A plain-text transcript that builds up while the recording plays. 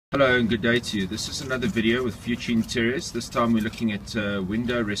Hello and good day to you. This is another video with Future Interiors. This time we're looking at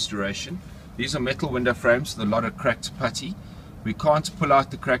window restoration. These are metal window frames with a lot of cracked putty. We can't pull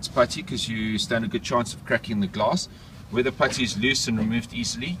out the cracked putty because you stand a good chance of cracking the glass. Where the putty is loose and removed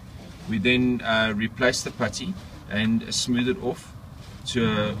easily, we then replace the putty and smooth it off to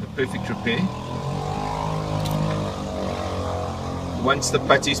a perfect repair. Once the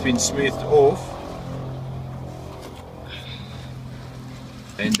putty's been smoothed off,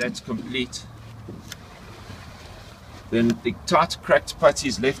 and that's complete, then the tight cracked putty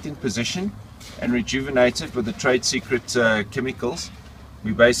is left in position and rejuvenated with the trade secret chemicals.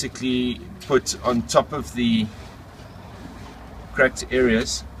 We basically put on top of the cracked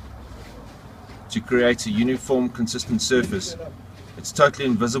areas to create a uniform, consistent surface. It's totally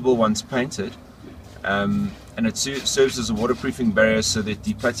invisible once painted, and it serves as a waterproofing barrier so that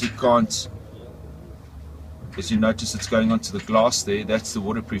the putty can't, as you notice it's going onto the glass there, that's the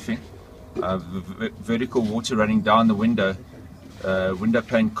waterproofing. Vertical water running down the window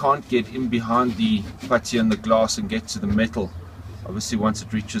pane can't get in behind the putty and the glass and get to the metal. Obviously once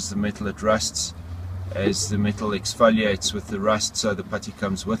it reaches the metal it rusts as the metal exfoliates with the rust, so the putty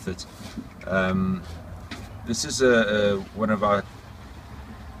comes with it. This is one of our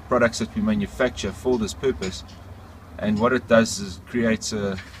products that we manufacture for this purpose, and what it does is creates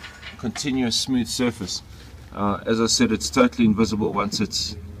a continuous smooth surface. As I said, it's totally invisible once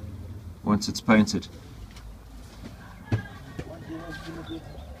it's painted.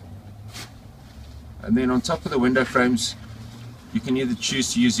 And then on top of the window frames, you can either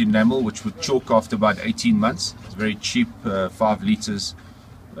choose to use enamel, which would chalk after about 18 months. It's very cheap, 5 liters,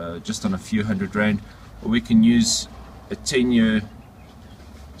 just on a few £100, or we can use a 10-year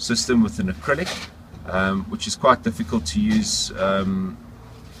system with an acrylic, which is quite difficult to use on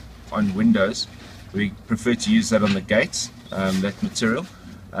windows. We prefer to use that on the gates, that material.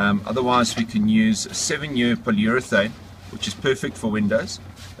 Otherwise we can use a 7-year polyurethane, which is perfect for windows.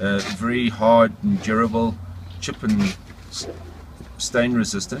 Very hard and durable, chip and stain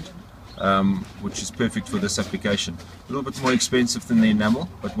resistant, which is perfect for this application. A little bit more expensive than the enamel,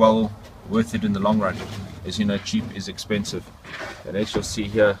 but well worth it in the long run. As you know, cheap is expensive. And as you'll see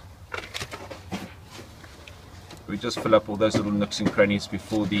here, we just fill up all those little nooks and crannies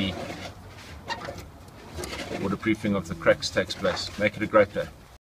before the waterproofing of the cracks takes place. Make it a great day.